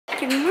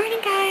Good morning,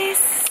 guys.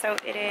 So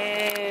it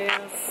is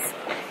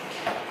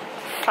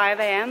 5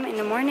 a.m. in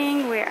the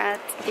morning. We're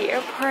at the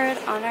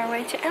airport on our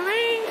way to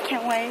LA.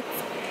 Can't wait.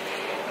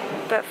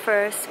 But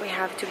first we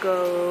have to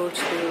go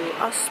to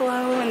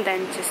Oslo and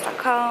then to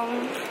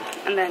Stockholm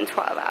and then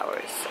 12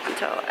 hours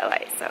until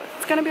LA. So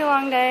it's gonna be a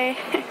long day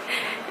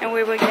and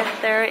we will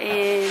get there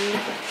in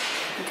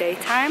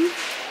daytime.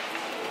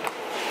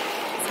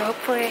 So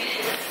hopefully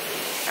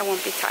I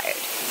won't be tired.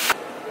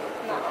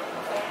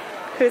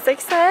 Who's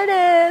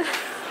excited?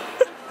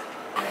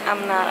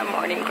 I'm not a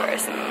morning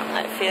person.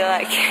 I feel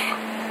like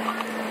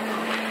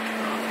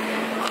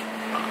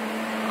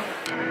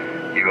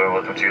You are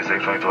welcome to use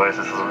electronic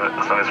devices as long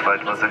as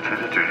flight was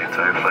activated during the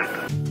entire flight.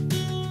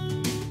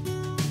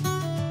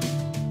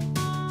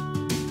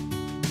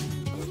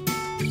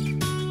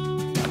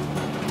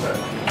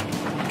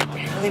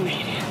 barely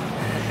made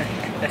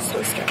it.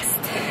 So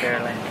stressed.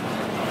 Barely.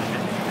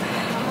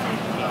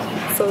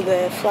 So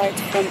the flight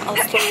from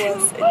Oslo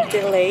was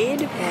delayed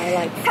by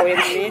like 40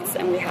 minutes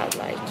and we had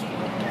like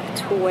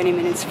 20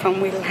 minutes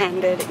from we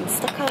landed in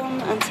Stockholm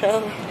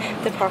until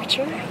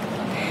departure.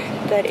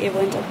 But it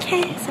went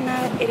okay, so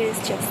now it is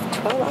just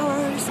 12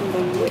 hours and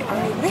then we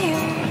are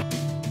there.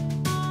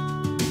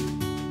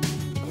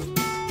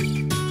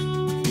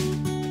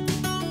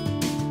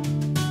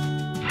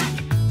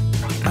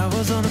 I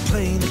was on a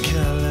plane to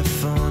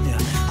California.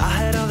 I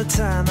had all the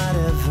time I'd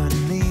ever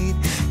need.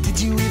 Did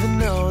you even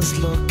know I was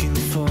looking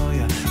for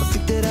you? I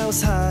think that I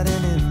was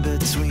hiding in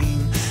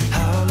between.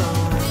 How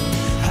long,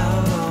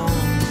 how long,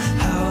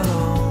 how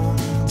long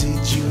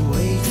did you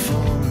wait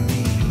for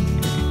me?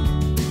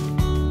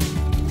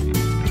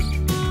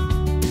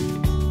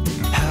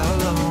 How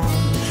long,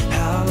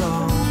 how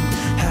long,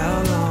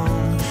 how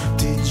long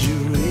did you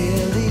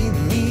really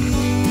need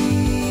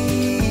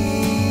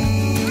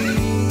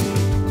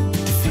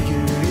to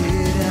figure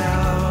it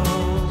out?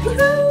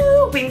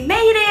 Woohoo! We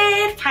made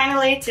it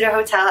finally to the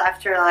hotel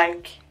after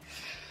like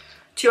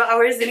 2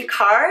 hours in a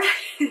car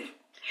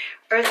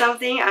or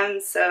something. I'm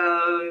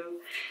so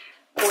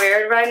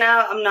weird right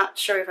now. I'm not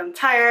sure if I'm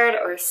tired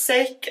or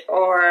sick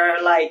or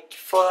like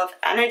full of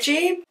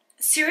energy.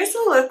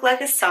 Seriously look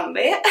like a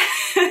zombie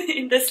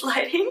in this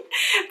lighting,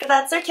 but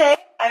that's okay.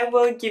 I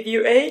will give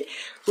you a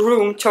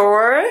room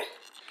tour.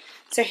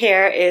 So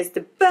here is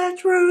the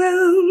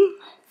bathroom.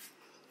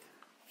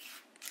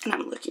 And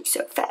I'm looking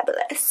so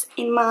fabulous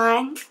in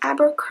my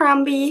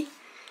Abercrombie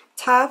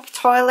top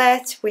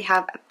toilet. We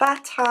have a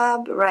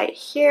bathtub right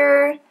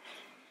here.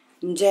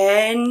 And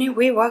then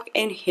we walk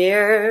in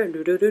here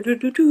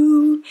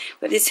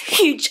with this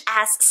huge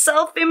ass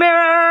selfie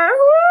mirror.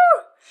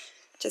 Woo!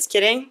 Just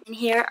kidding. And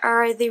here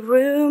are the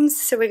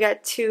rooms. So we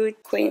got 2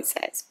 queen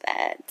size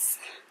beds.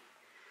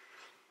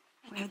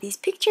 We have these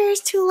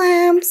pictures, 2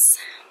 lamps,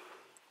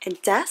 a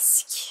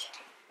desk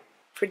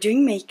for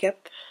doing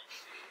makeup,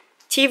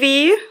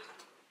 TV,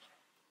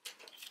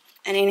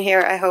 and in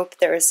here I hope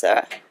there's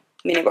a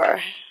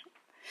minibar.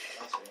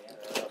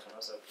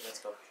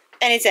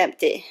 And it's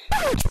empty.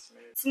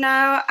 So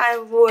now I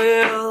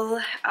will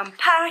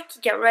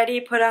unpack, get ready,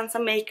 put on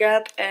some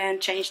makeup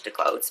and change the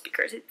clothes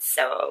because it's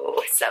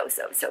so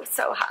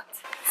hot.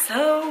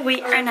 So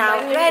we are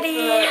now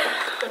ready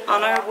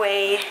on our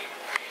way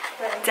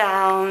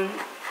down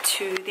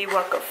to the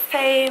Walk of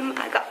Fame.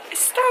 I got my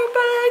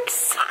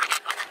Starbucks.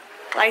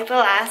 Like the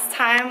last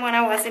time when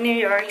I was in New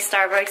York,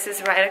 Starbucks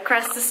is right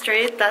across the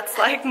street. That's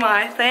like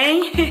my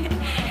thing.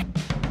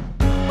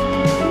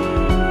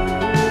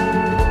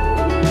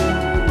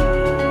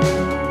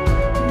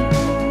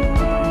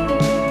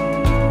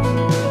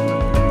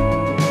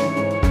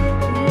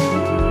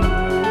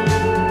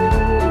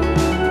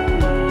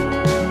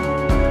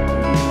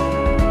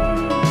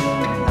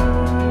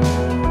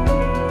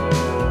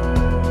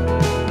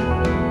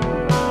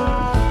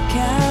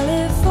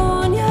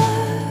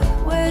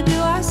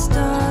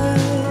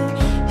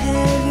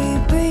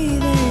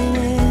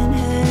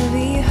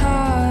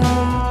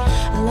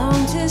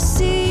 Long to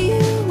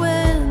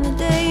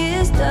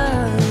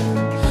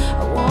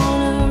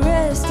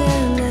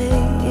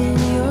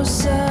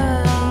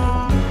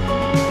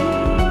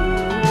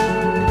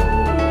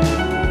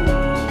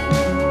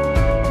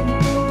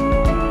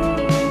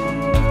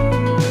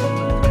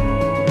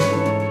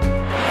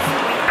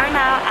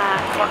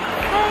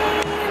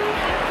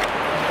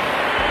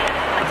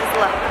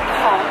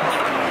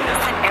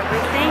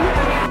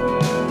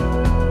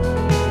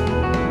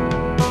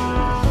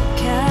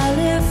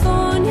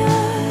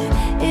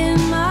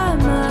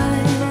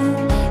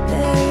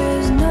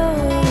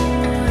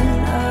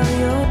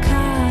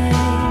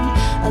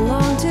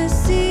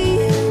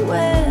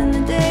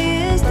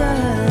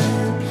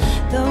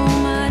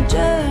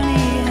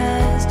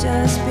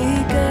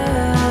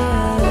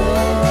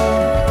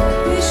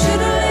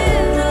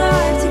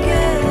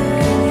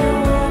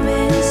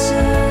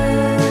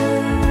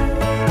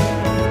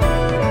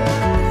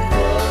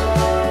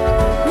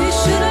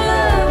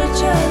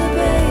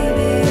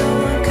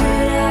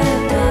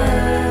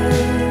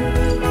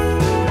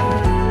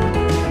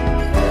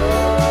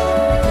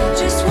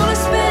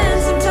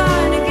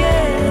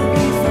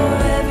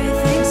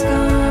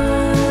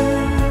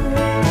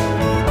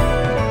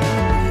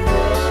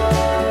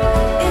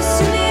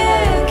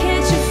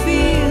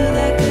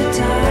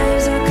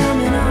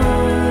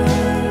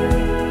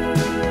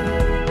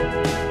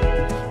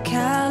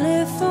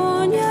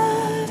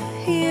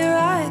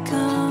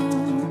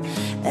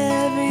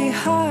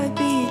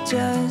heartbeat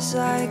just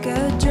like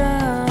a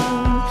drum.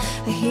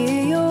 I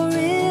hear your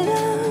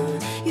rhythm,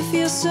 you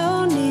feel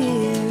so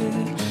near.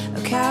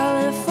 Oh,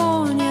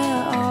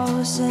 California,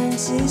 all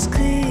senses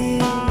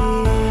clear.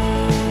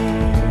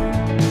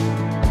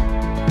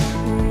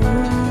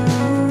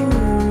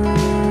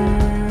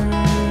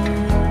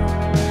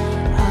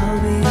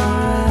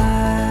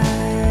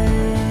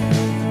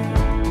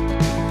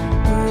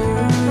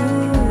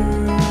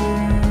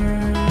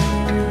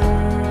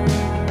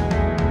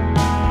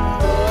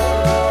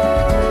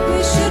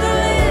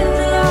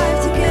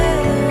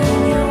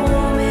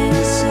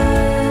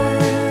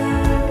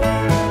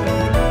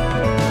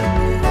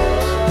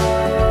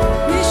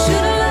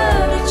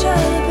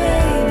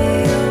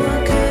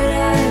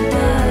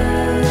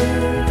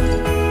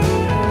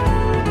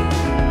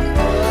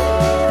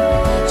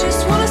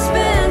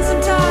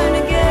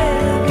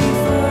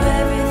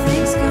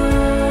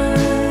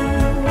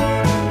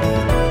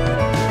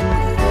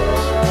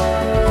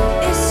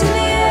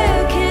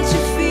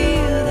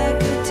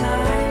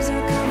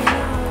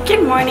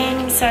 Good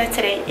morning. So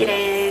today it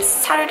is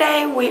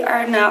Saturday. We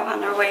are now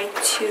on our way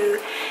to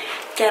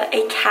get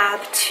a cab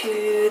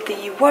to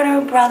the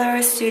Warner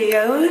Brothers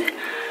studio.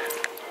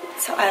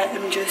 So I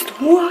am just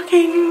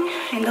walking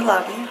in the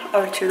lobby,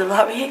 or to the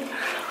lobby,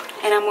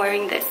 and I'm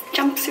wearing this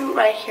jumpsuit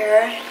right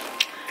here,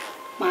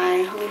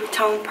 my Louis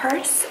Vuitton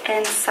purse,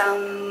 and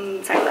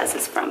some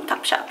sunglasses from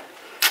Topshop.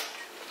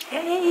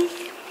 Yay!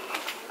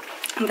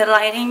 And the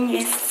lighting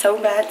is so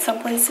bad some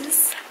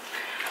places,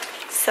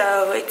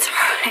 so it's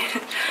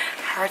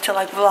hard to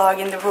like vlog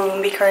in the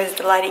room because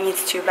the lighting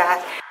is too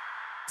bad.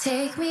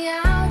 Take me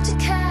out to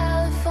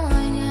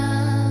California.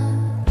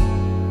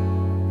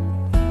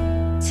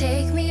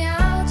 Take me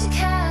out to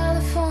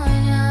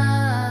California.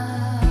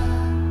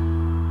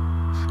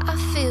 I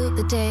feel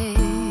the day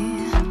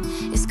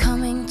is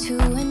coming to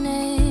an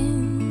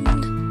end,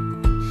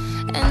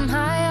 and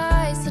my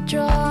eyes are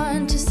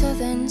drawn to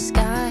southern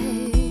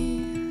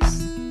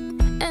skies.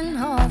 And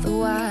all the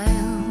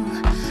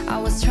while I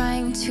was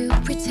trying to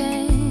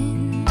pretend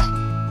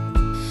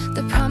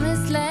the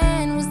promised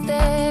land was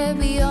there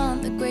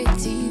beyond the great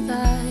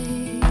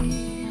divide.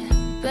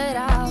 But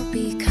I'll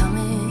be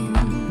coming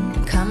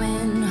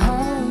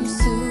home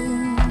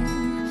soon.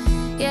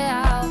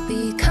 Yeah, I'll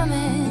be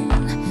coming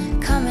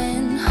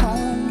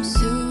home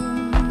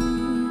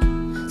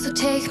soon. So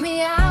take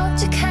me out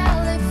to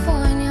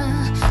California,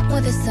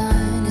 where the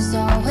sun is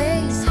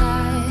always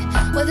high,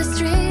 where the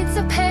streets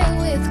are paved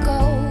with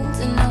gold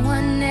and no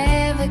one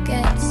ever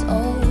gets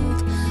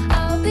old.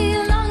 I'll be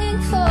longing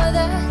for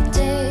that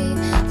day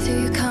till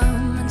you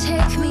come and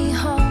take me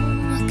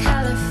home.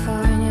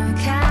 California,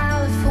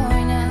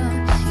 California,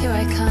 here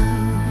I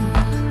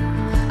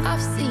come.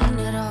 I've seen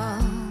it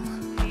all.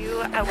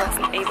 I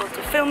wasn't able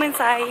to film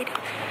inside,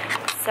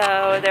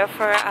 so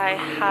therefore I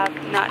have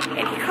not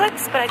any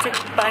clips, but I took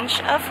a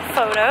bunch of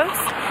photos.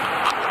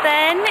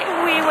 Then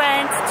we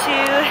went to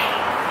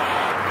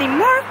the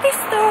Murphy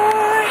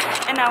store,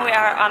 and now we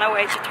are on our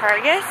way to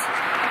Target.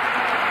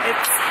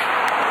 It's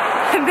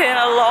been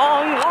a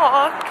long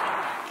walk.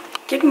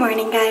 Good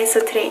morning, guys. So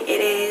today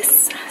it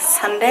is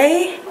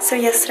Sunday. So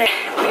yesterday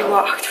we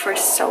walked for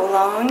so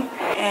long,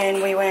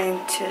 and we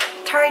went to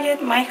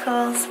Target,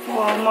 Michael's,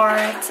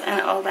 Walmart,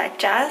 and all that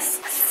jazz.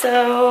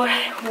 So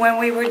when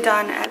we were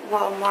done at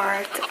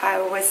Walmart, I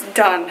was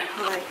done.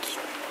 Like,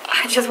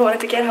 I just wanted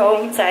to get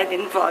home, so I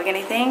didn't vlog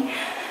anything.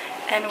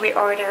 And we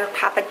ordered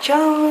Papa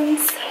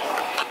John's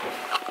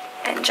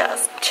and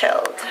just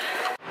chilled.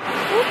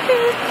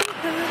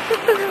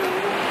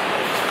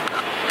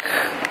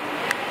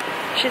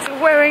 She's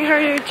wearing her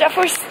new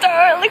Jeffree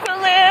Star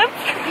liquid lip.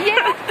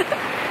 Yeah.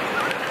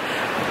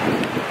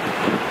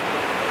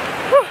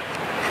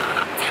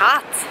 It's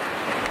hot.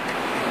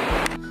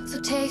 So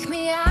take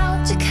me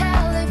out to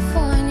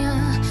California,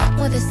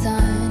 where the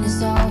sun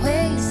is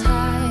always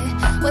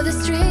high, where the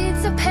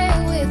streets are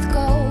paved with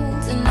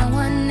gold and no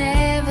one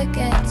ever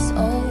gets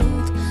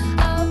old.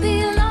 I'll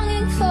be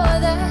longing for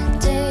that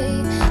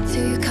day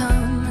till you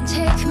come and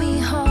take me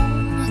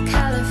home.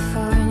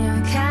 California,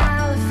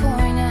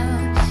 California,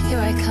 here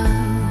I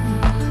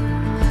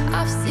come.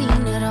 I've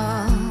seen it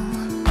all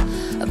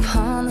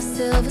upon the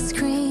silver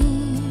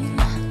screen,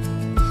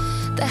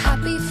 the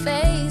happy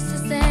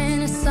faces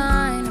and a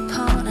sign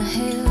upon a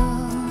hill.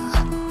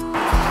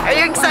 Are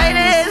you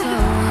excited?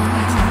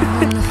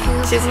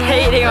 She's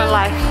hating on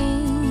life.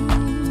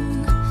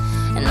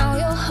 And all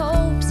your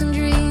hopes and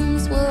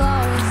dreams will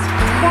always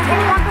be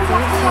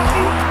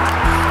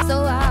fulfilled.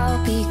 So I'll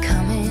be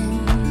coming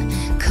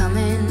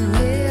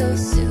real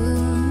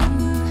soon.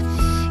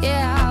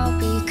 Yeah, I'll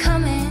be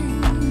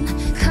coming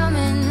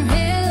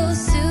real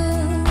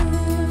soon.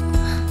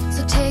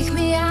 So take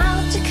me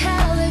out to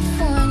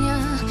California,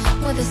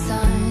 where the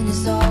sun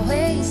is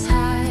always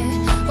high,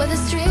 where the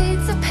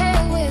streets are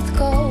paved with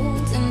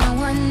gold and no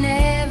one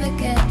ever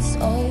gets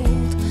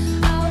old.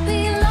 I'll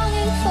be alone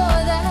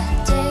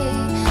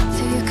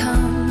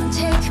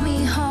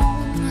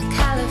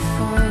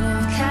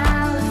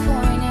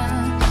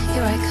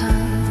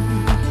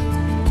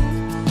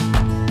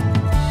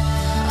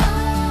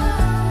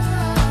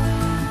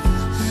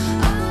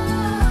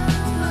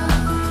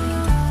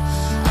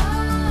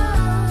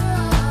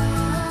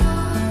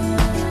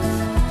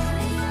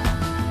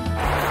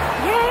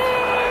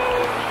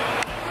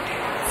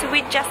So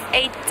we just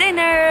ate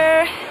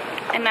dinner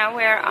and now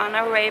we're on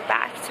our way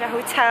back to the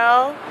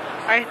hotel,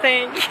 I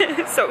think.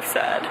 So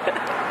sad.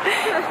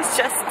 It's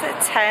just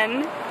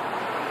 10.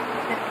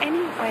 But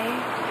anyway,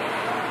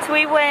 so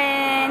we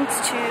went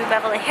to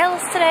Beverly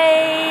Hills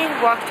today,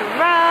 walked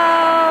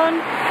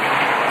around,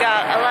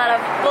 got a lot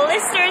of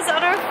blisters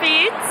on our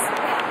feet,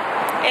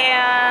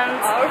 and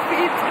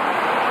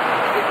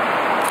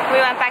we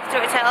went back to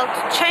the hotel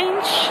to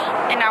change,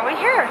 and now we're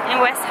here in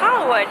West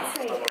Hollywood.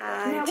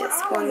 I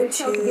just want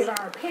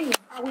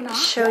to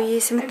show you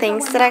some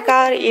things that I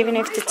got, even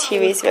if the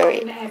TV is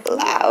very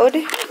loud.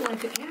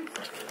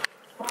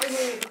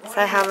 So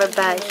I have a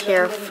bag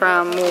here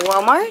from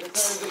Walmart.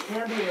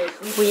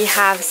 We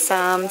have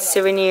some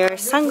souvenir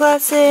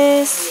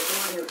sunglasses.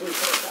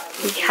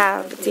 We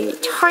have the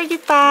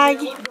Target bag,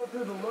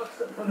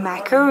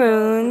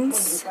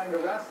 macaroons,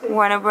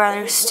 Warner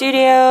Brothers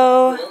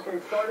Studio.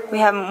 We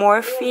have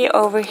Morphe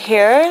over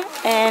here,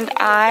 and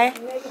I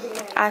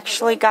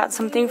actually got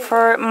something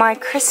for my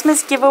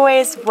Christmas giveaway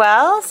as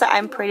well, so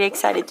I'm pretty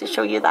excited to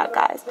show you that,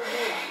 guys.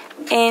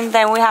 And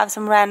then we have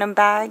some random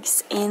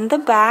bags in the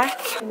back.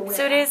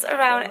 So it is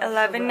around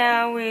 11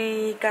 now.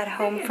 We got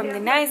home from the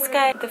nice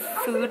guy. The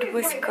food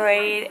was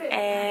great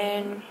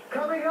and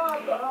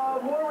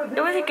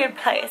it was a good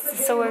place.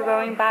 So we're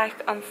going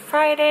back on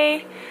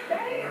Friday.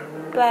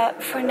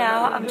 But for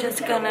now, I'm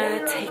just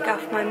gonna take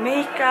off my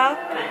makeup.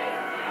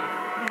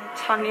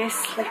 Tanya is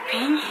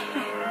sleeping.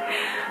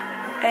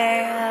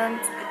 And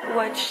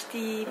watch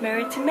the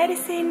Married to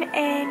Medicine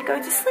and go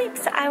to sleep.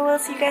 So I will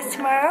see you guys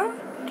tomorrow.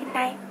 Good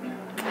night.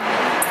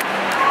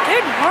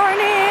 Good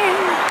morning!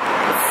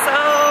 So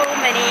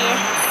many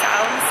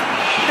sounds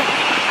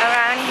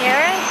around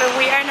here, but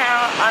we are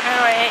now on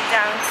our way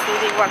down to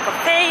the Walk of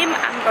Fame.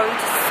 I'm going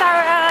to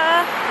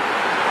Sarah,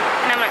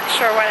 and I'm not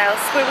sure what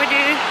else we will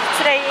do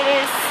today. It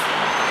is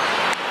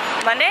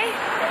Monday?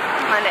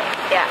 Monday,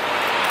 yeah.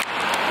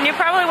 And you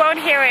probably won't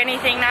hear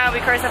anything now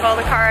because of all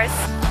the cars.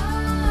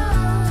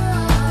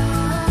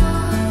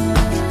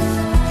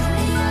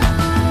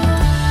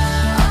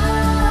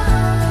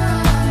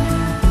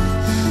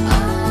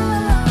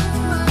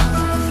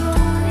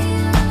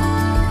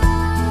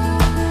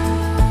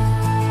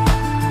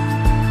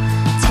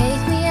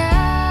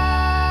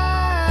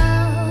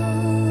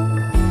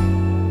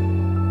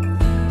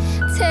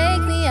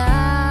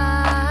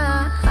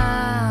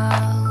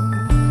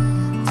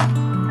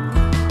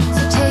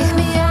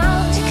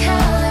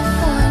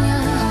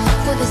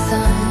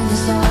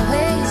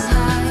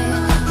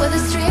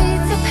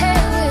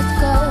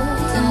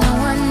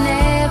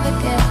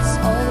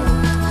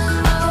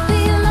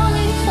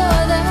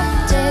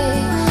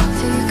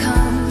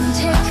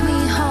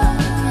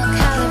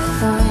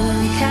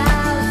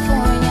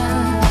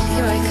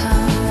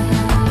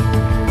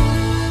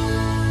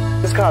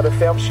 The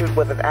film shoot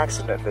with an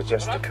accident that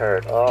just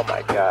occurred. Oh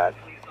my God.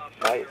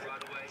 Right?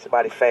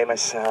 Somebody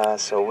famous,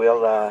 so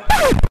we'll So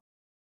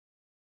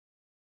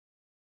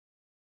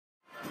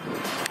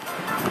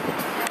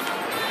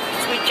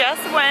we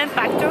just went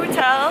back to the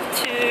hotel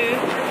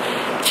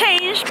to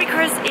change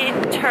because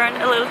it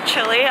turned a little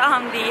chilly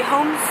on the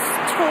home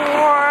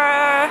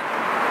tour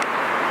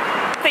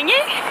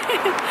thingy.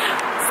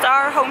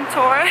 Star home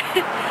tour.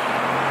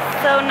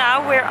 So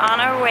now we're on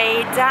our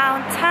way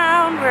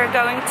downtown. We're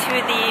going to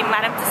the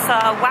Madame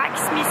Tussauds Wax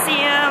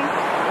Museum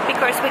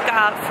because we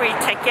got free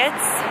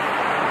tickets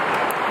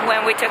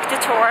when we took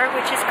the tour,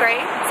 which is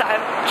great. So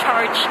I've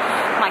charged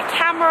my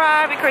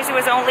camera because it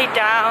was only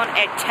down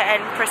at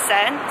 10%,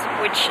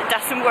 which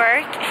doesn't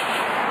work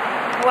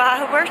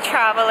while we're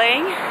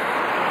traveling.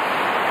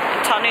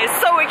 And Tony is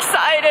so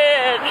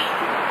excited!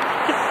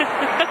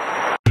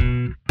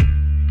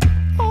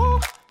 Oh,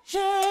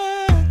 yeah.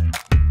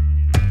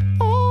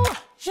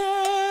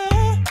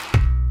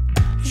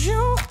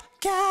 You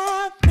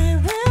got me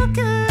real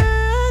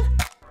good.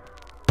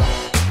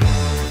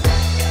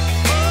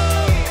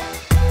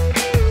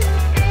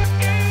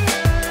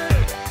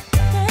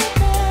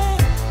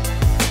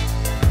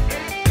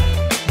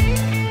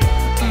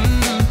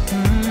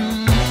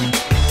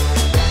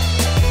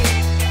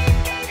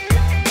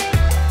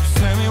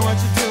 Tell me what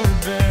you're doing,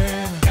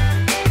 babe.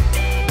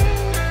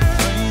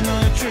 Playing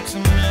all the tricks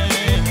on me.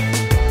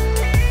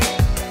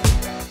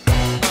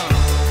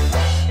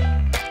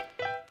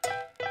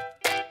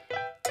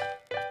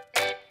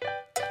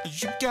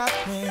 You got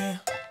me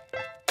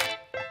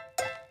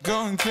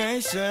going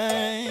crazy.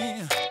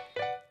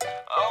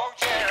 Oh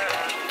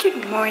yeah.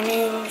 Good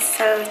morning.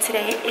 So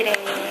today it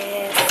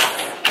is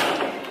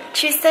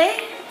Tuesday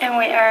and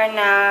we are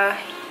now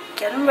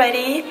getting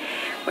ready.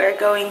 We're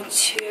going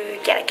to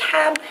get a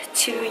cab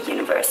to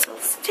Universal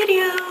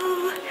Studio.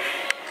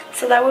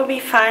 So that will be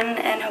fun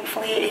and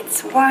hopefully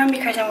it's warm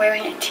because I'm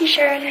wearing a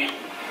t-shirt.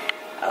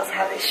 I also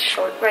have this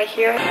short right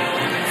here.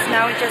 So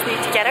now we just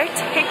need to get our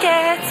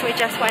tickets. We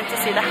just went to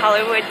see the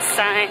Hollywood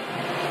sign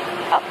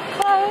up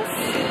close.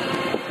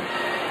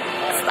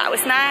 So that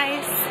was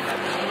nice.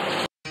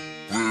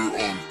 We're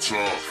on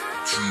top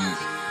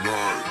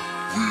tonight.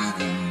 We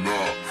will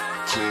not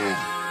come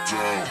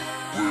down.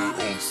 We're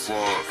on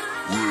fire.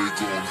 we're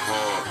going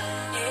high.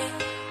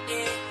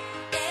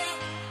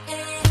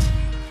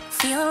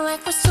 Feeling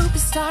like we're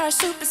superstars,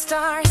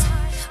 superstars.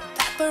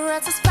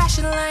 Paparazzi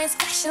flashing lights,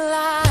 flashing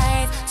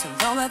lights. So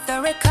roll out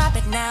the red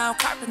carpet now,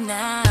 carpet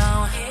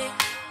now.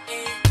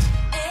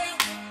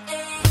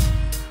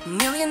 $1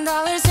 million in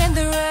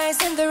the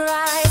rise, in the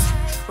rise.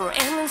 We're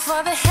aiming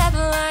for the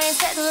headlines,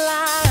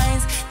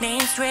 headlines.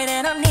 Names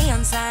written on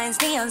neon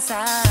signs, neon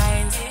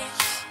signs.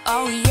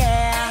 Oh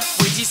yeah,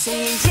 we're just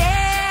saying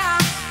yeah.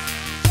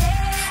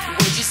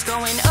 We're just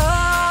going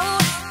oh.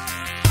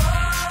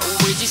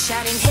 We're just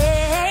shouting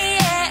hey.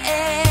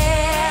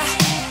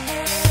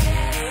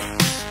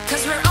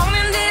 Cause we're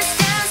owning this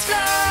dance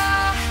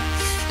floor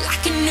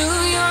like a New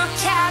York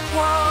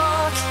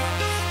catwalk.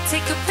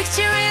 Take a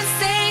picture and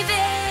save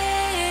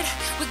it.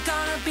 We're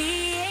gonna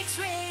be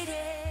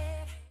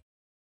X-rated.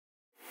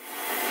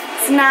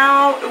 So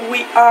now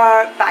we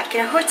are back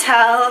in a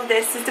hotel.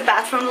 This is the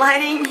bathroom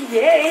lighting,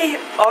 yay,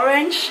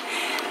 orange.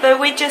 But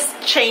we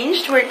just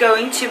changed. We're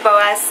going to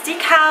Boa's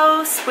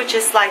Steakhouse, which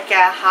is like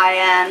a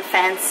high-end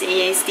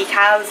fancy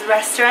steakhouse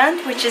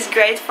restaurant, which is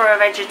great for a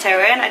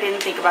vegetarian. I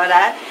didn't think about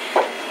that.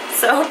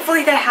 So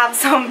hopefully they have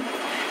some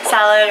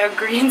salad or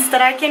greens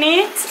that I can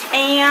eat.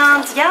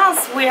 And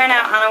yes, we are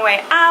now on our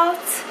way out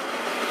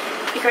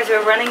because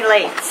we're running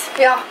late.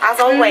 Yeah, as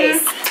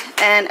always.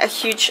 And a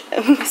huge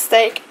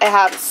mistake, I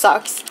have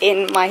socks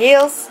in my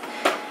heels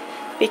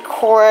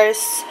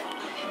because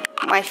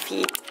my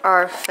feet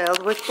are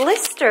filled with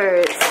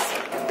blisters.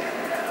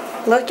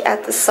 Look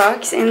at the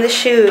socks in the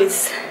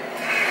shoes.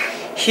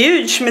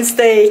 Huge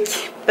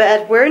mistake,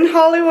 but we're in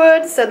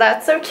Hollywood, so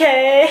that's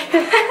okay.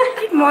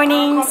 Good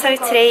morning. So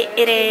today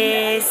it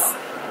is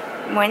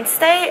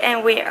Wednesday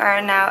and we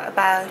are now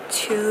about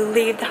to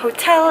leave the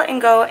hotel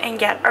and go and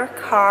get our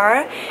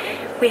car.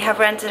 We have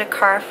rented a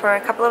car for a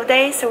couple of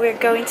days, so we're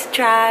going to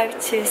drive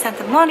to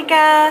Santa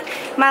Monica,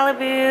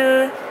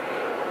 Malibu,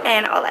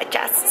 and all that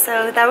jazz.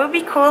 So that would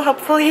be cool.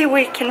 Hopefully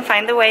we can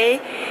find the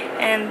way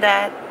and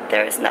that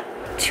there is not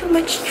too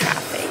much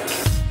traffic.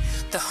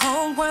 The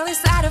whole world is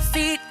at our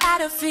feet,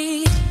 at our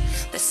feet.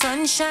 The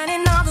sun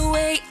shining all the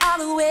way, all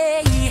the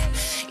way.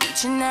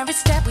 Each and every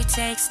step we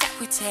take, step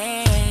we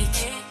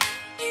take.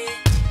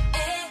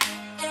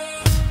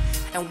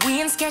 And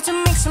we ain't scared to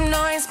make some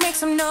noise, make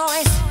some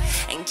noise.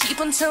 And keep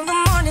until the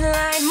morning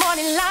light,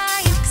 morning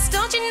light. Cause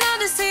don't you know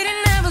the city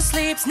never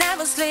sleeps,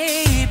 never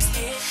sleeps.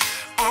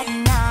 At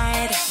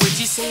night, we're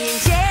just saying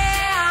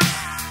yeah.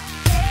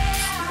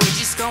 We're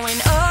just going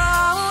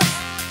oh.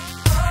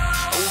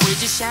 We're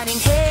just shouting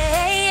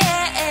hey.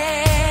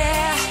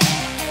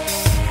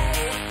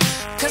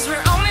 Cause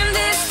we're owning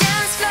this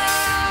dance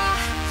floor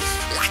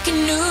like a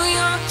New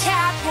York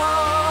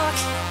catwalk.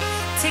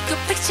 Take a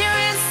picture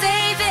and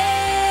save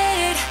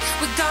it.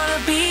 We're gonna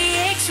be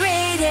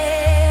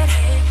X-rated.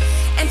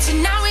 And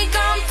tonight we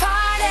gon'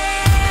 party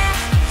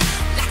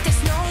like there's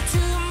no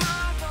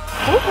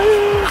tomorrow.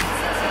 Woohoo!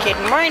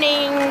 Good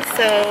morning.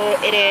 So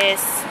it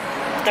is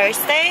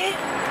Thursday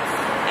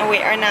and we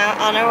are now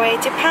on our way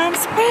to Palm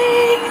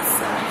Springs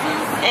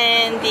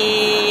and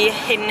the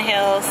Hidden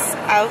Hills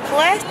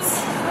outlet.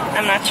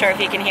 I'm not sure if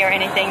you can hear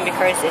anything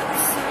because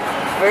it's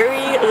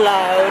very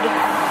loud,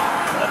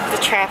 the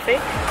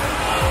traffic.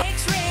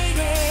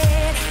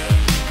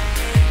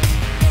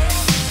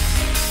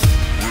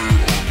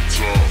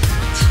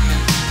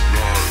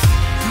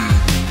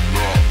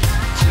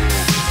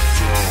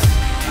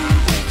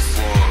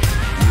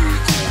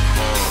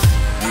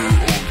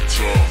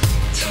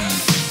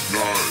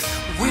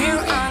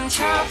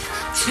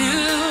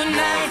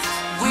 Tonight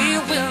we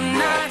will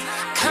not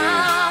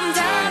come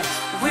down.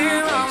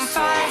 We're on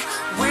fire,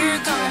 we're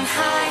going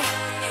high.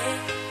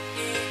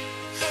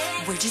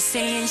 We're just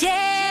saying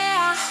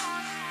yeah.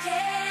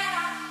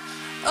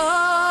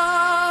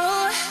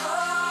 Oh,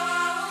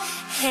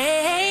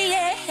 hey,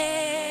 yeah.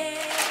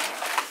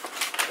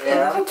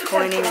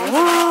 21,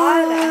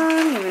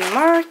 Neiman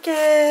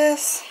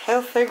Marcus,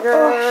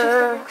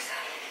 Hilfiger,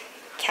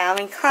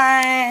 Calvin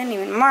Klein,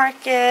 Neiman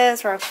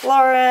Marcus, Ralph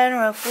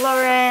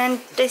Lauren,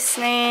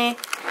 Disney,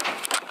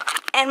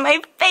 and my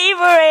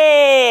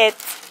favorite,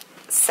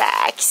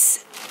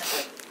 Saks.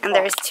 And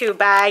there's 2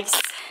 bags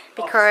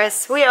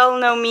because we all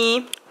know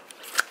me,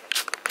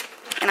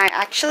 and I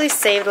actually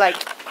saved like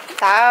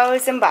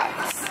 $1,000.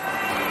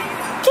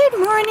 Good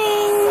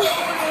morning,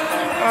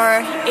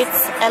 or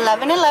it's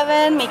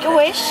 11:11. Make a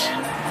wish.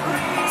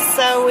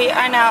 So we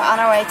are now on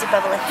our way to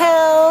Beverly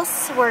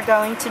Hills. We're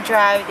going to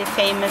drive the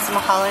famous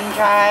Mulholland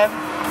Drive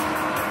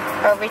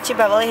over to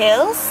Beverly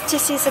Hills to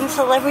see some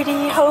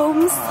celebrity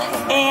homes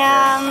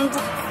and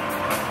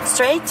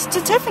straight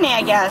to Tiffany,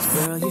 I guess.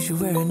 Girl, you should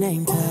wear a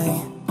name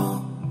tag.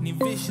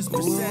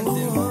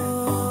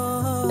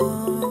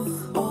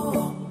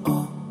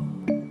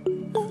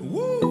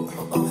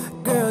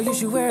 Girl, you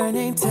should wear a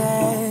name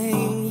tag.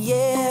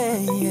 Yeah,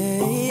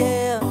 yeah,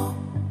 yeah.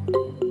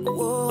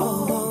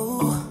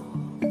 Whoa.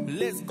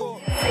 Let's go.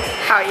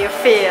 How you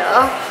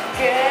feel?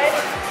 Good.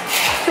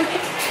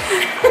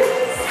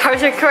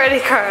 How's your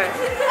credit card?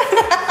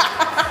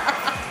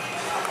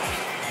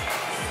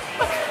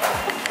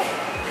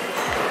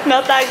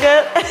 Not that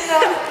good.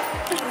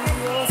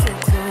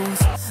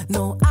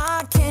 No,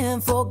 I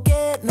can't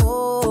forget,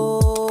 no.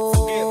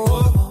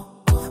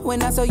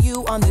 When I saw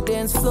you on the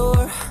dance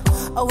floor,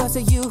 oh, I saw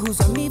you who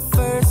saw me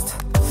first.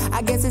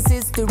 I guess it's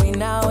history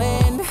now,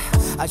 and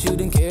I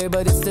shouldn't care,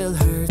 but it still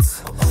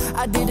hurts.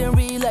 I didn't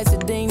realize the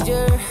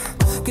danger,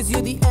 cause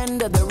you're the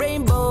end of the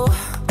rainbow.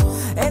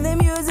 And the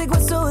music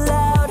was so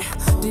loud,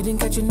 didn't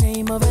catch your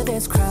name over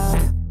this crowd.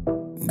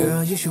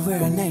 Girl, you should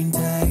wear a name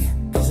tag,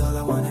 cause all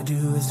I wanna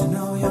do is to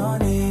know your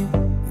name.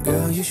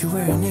 Girl, you should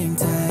wear a name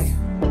tag,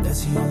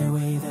 that's the only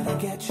way that I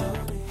get your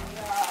name.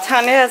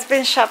 Tanya has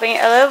been shopping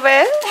a little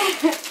bit.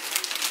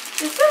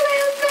 Just a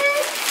little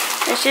bit.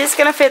 And she's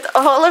gonna fit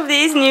all of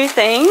these new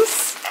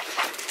things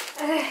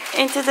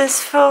into this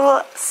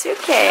full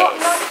suitcase.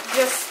 Not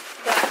just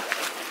that.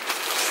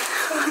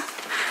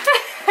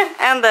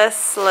 And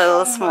this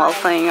little small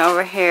thing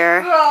over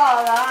here.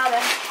 Oh, that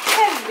is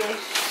heavy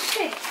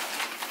shit.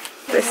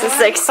 This is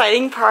the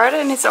exciting part,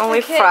 and it's only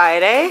Okay,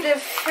 Friday. The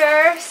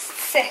first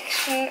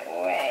section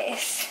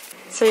weighs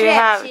So you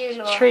have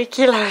 3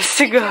 kilos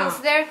to go.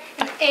 kilos there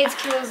and 8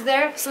 kilos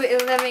there, so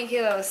 11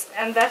 kilos,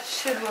 and that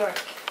should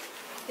work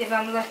if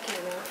I'm lucky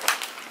though.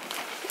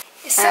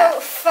 So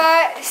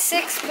 5,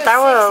 6 plus That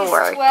 6 will is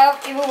work.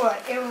 12. It will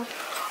work. It will.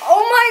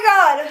 Oh my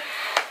god!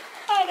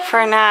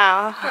 For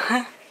now.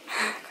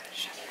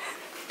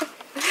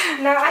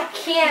 No, I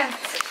can't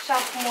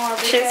shop more.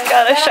 She's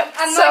gotta shop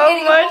I'm so not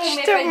getting home much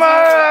if I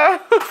tomorrow.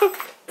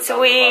 So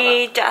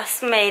we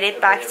just made it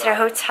back to the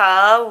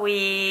hotel. do.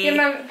 We Ja,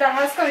 men det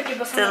här ska inte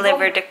vara sån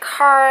delivered the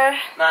car,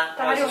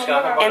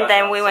 and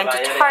then we went to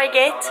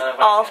Target,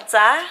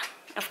 Ulta.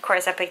 Of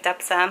course I picked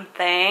up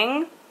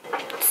something.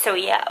 So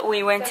yeah,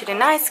 we went to the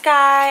Nice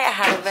Guy. I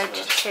had a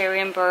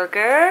vegetarian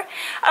burger.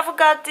 I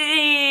forgot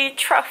the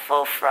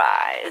truffle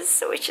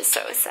fries, which is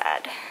so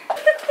sad.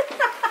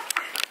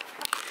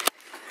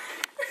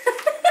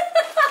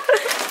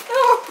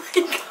 Oh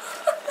my god.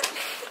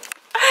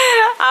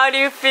 How do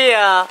you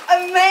feel?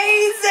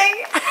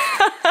 Amazing!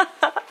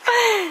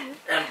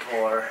 And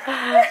poor.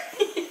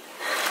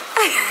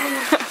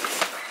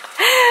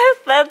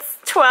 That's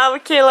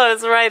 12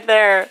 kilos right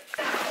there.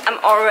 I'm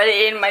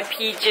already in my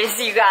PJs,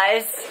 you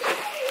guys.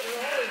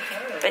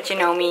 But you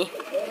know me.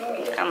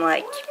 I'm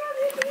like,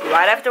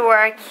 right after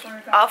work,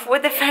 off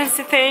with the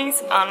fancy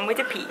things, on with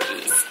the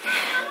PJs.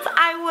 So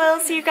I will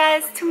see you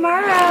guys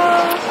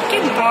tomorrow.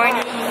 Good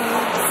morning.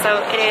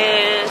 So it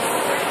is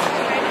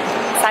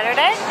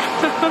Saturday?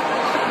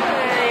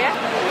 Yeah.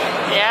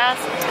 Yes.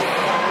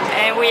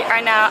 And we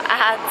are now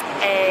at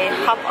a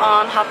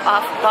hop-on,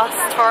 hop-off bus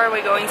tour.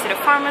 We're going to the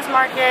farmer's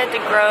market, the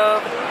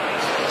Grove.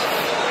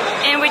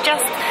 And we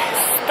just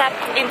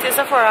stepped into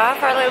Sephora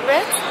for a little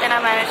bit, and I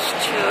managed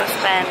to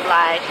spend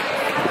like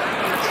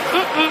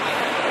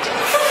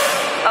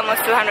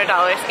almost $200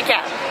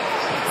 again.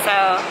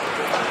 So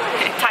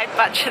tight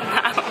budget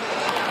now.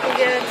 We're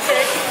gonna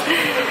check the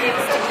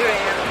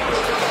Instagram.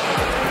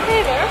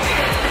 Hey there.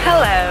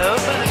 Hello.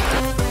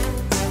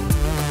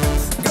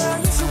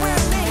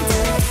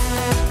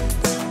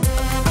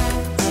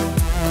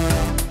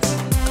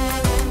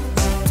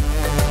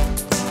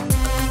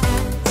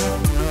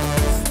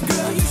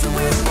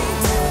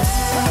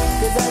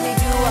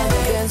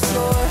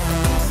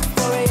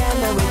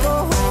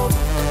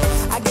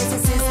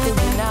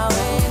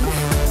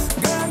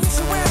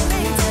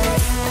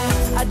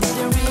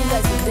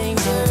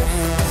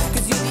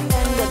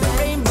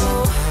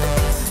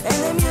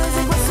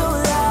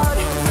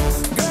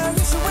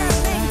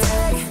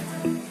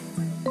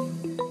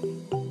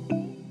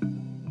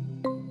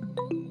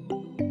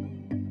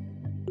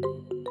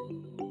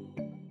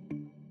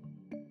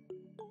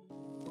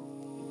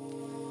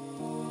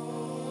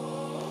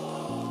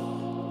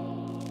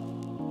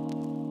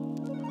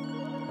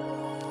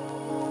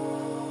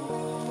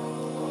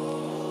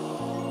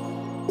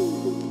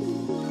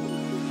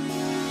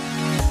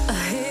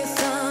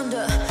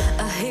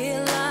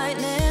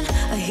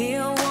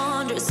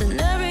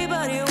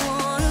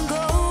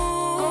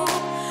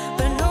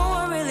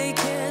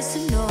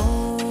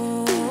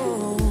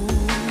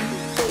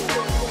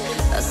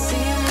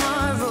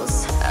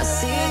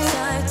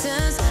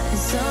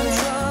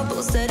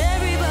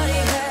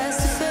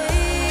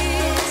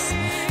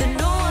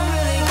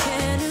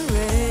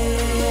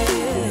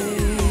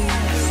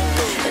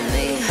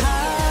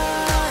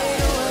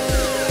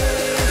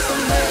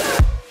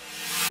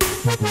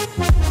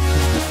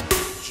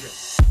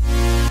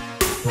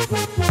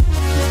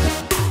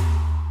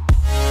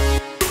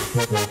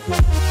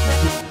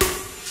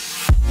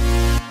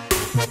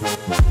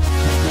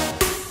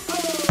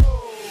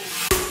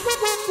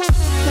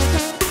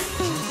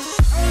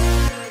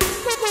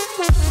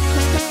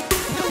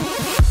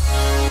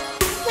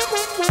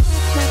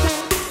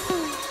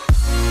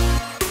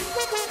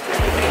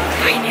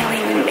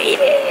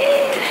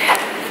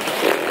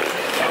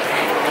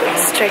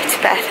 Straight to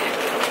bed.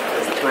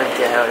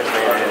 20 hours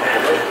later.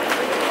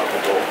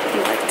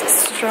 I'm like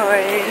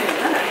destroyed.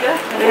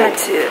 We had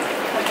to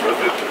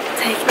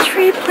take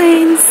 3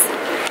 planes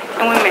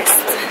and we missed